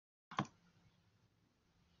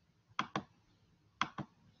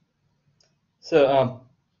So,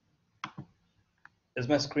 is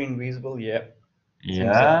my screen visible? Yeah, seems so.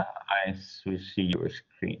 Yeah, I see your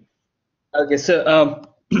screen. Okay, so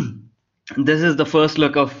this is the first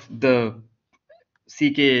look of the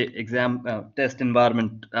CKA exam test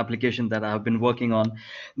environment application that I have been working on.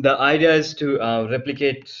 The idea is to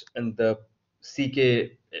replicate in the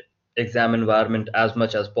CKA exam environment as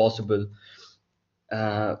much as possible.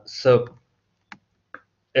 So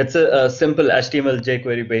it's a simple HTML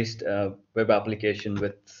jQuery based web application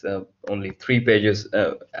with only 3 pages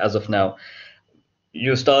as of now.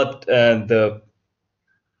 You start the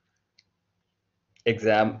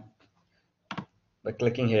exam by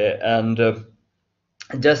clicking here, and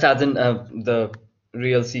just as in the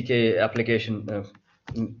real CK application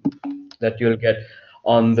that you'll get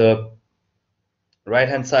on the right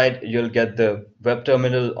hand side, you'll get the web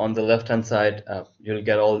terminal. On the left hand side, you'll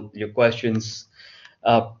get all your questions.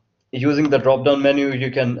 Uh, Using the drop down menu, you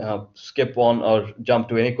can skip on or jump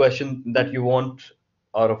to any question that you want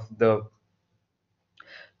out of the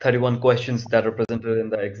 31 questions that are presented in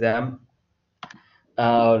the exam.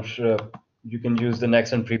 Or you can use the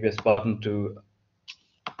next and previous button to,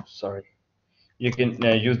 sorry, you can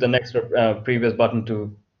use the next previous button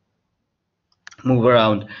to move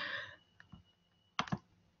around.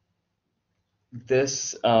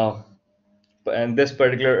 This and this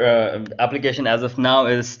particular application as of now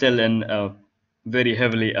is still in very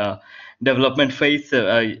heavily development phase, so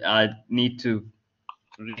I need to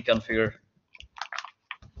reconfigure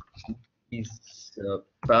these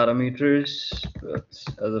parameters, but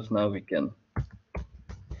as of now we can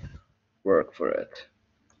work for it.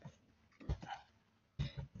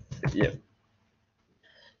 Yeah.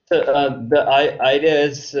 So the idea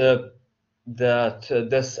is that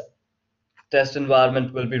this test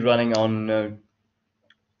environment will be running on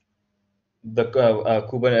the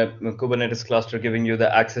Kubernetes cluster, giving you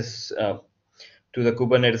the access to the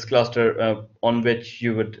Kubernetes cluster on which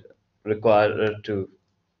you would require to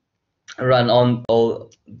run on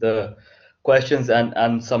all the questions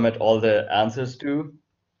and submit all the answers to.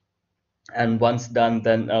 And once done,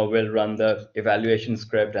 then we'll run the evaluation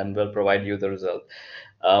script and we'll provide you the result.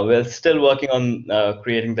 We're still working on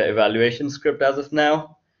creating the evaluation script as of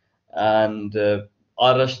now. And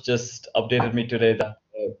Arush just updated me today that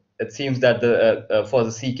it seems that the for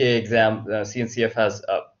the CKA exam, CNCF has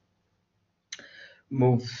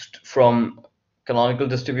moved from canonical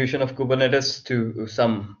distribution of Kubernetes to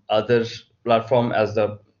some other platform as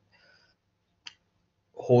the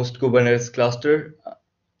host Kubernetes cluster.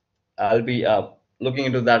 I'll be looking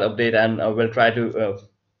into that update, and we'll try to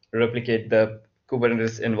replicate the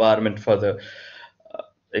Kubernetes environment for the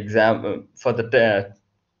exam for the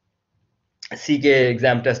CK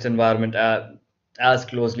exam test environment as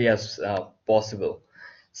closely as possible.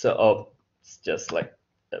 So it's just like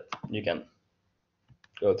you can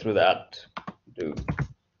go through that. Do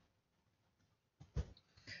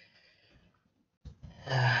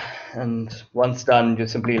and once done, you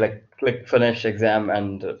simply like click finish exam,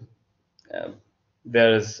 and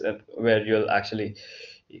there is where you'll actually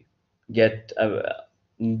get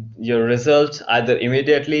your results either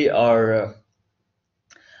immediately or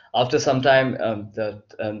after some time. That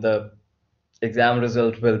the exam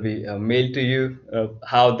result will be mailed to you.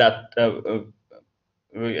 How that's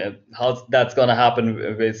gonna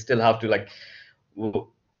happen, we still have to like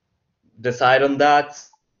decide on that.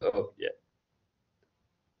 So yeah,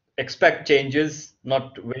 expect changes,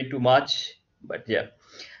 not way too much, but yeah,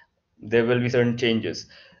 there will be certain changes.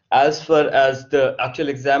 As far as the actual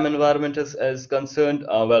exam environment is concerned,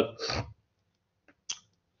 well,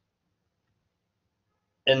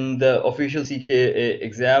 in the official CKA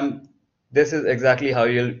exam, this is exactly how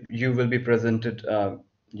you will be presented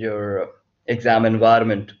your exam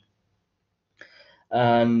environment.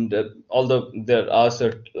 And although there are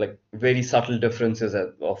certain like very subtle differences of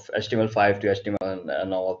HTML5 to HTML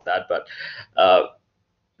and all of that, but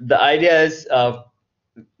the idea is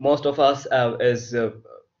most of us is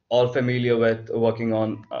all familiar with working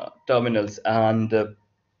on terminals, and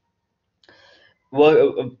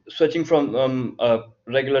switching from a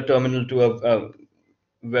regular terminal to a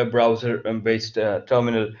web browser based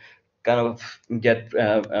terminal kind of get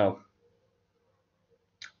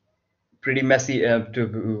pretty messy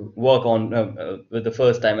to work on with the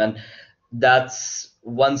first time, and that's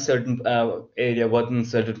one certain area, one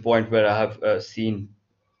certain point where I have seen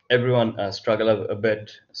everyone struggle a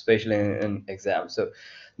bit, especially in exams. So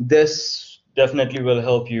this definitely will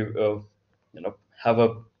help you, have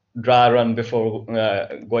a dry run before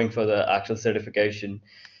going for the actual certification.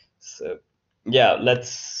 So yeah,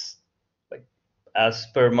 let's like as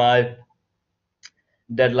per my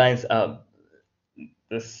deadlines,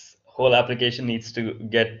 this whole application needs to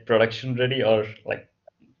get production ready or like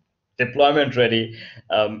deployment ready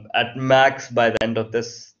at max by the end of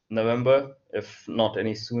this November, if not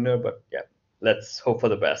any sooner. But yeah, let's hope for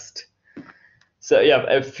the best. So yeah,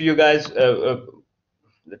 if you guys,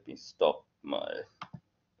 let me stop my.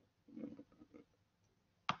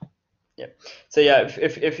 Yeah. So yeah,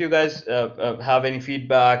 if you guys have any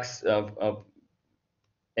feedbacks,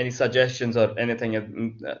 any suggestions or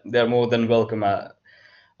anything, they're more than welcome.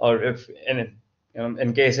 Or if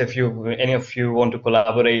in case if you any of you want to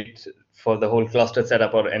collaborate for the whole cluster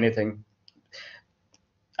setup or anything,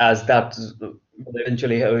 as that will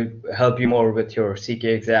eventually help you more with your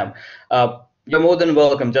CKA exam. You're more than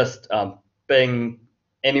welcome. Just ping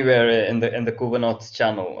anywhere in the Kubernauts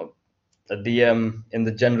channel, the DM in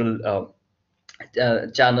the general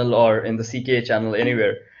channel or in the CKA channel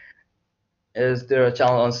anywhere. Is there a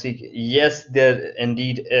channel on CKA? Yes, there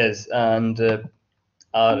indeed is, and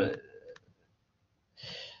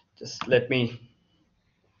just let me.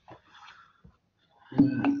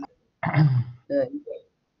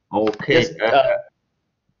 Okay. Just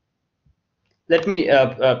let me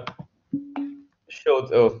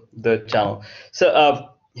show the channel. So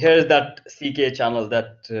here's that CK channel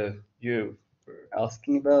that you were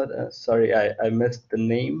asking about. Sorry, I missed the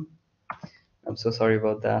name. I'm so sorry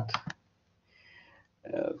about that.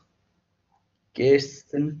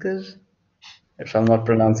 Kesinker, if I'm not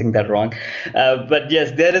pronouncing that wrong. But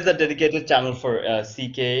yes, there is a dedicated channel for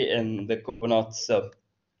CK in the Kubernauts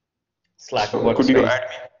Slack So workspace.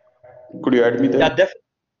 could you add me there? Yeah,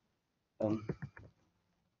 definitely.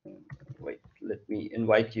 Wait, let me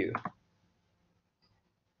invite you.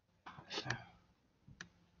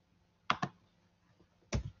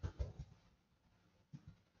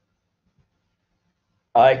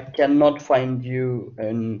 I cannot find you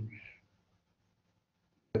in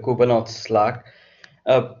the Kubernauts Slack.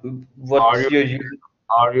 What's your user?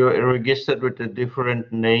 Are you registered with a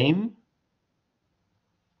different name?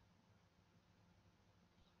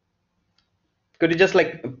 Could you just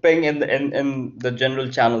like ping in the general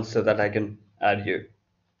channel so that I can add you?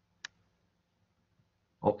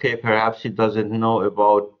 Okay, perhaps he doesn't know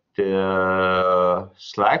about the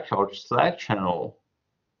Slack or Slack channel.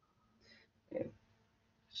 Yeah.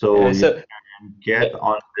 So you So can get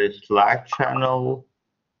on the Slack channel.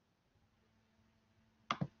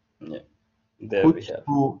 yeah, there we have.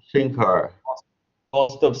 Thinker.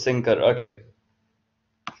 Cost of Sinker. Okay.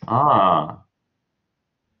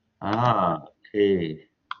 Okay.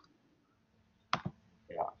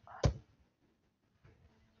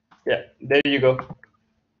 Yeah, there you go.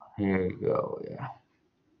 Here you go. Yeah.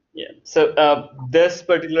 Yeah. So this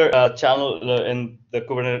particular channel in the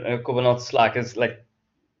Kubernauts Slack is like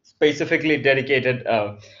specifically dedicated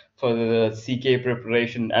for the CKA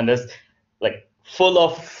preparation and is like full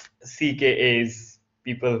of CKAs,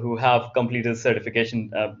 people who have completed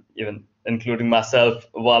certification, even including myself,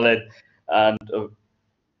 Walid, and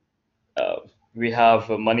we have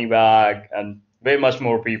a money bag and way much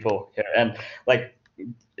more people here. And like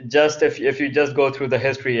just if you just go through the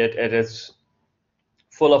history, it is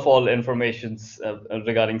full of all informations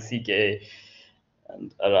regarding CKA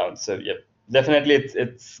and around. So yeah, definitely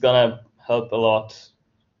it's gonna help a lot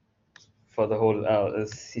for the whole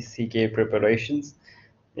CK preparations.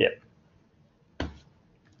 Yeah,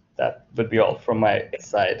 that would be all from my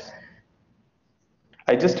side.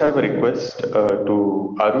 I just have a request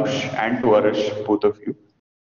to Arush and to Arush, both of you.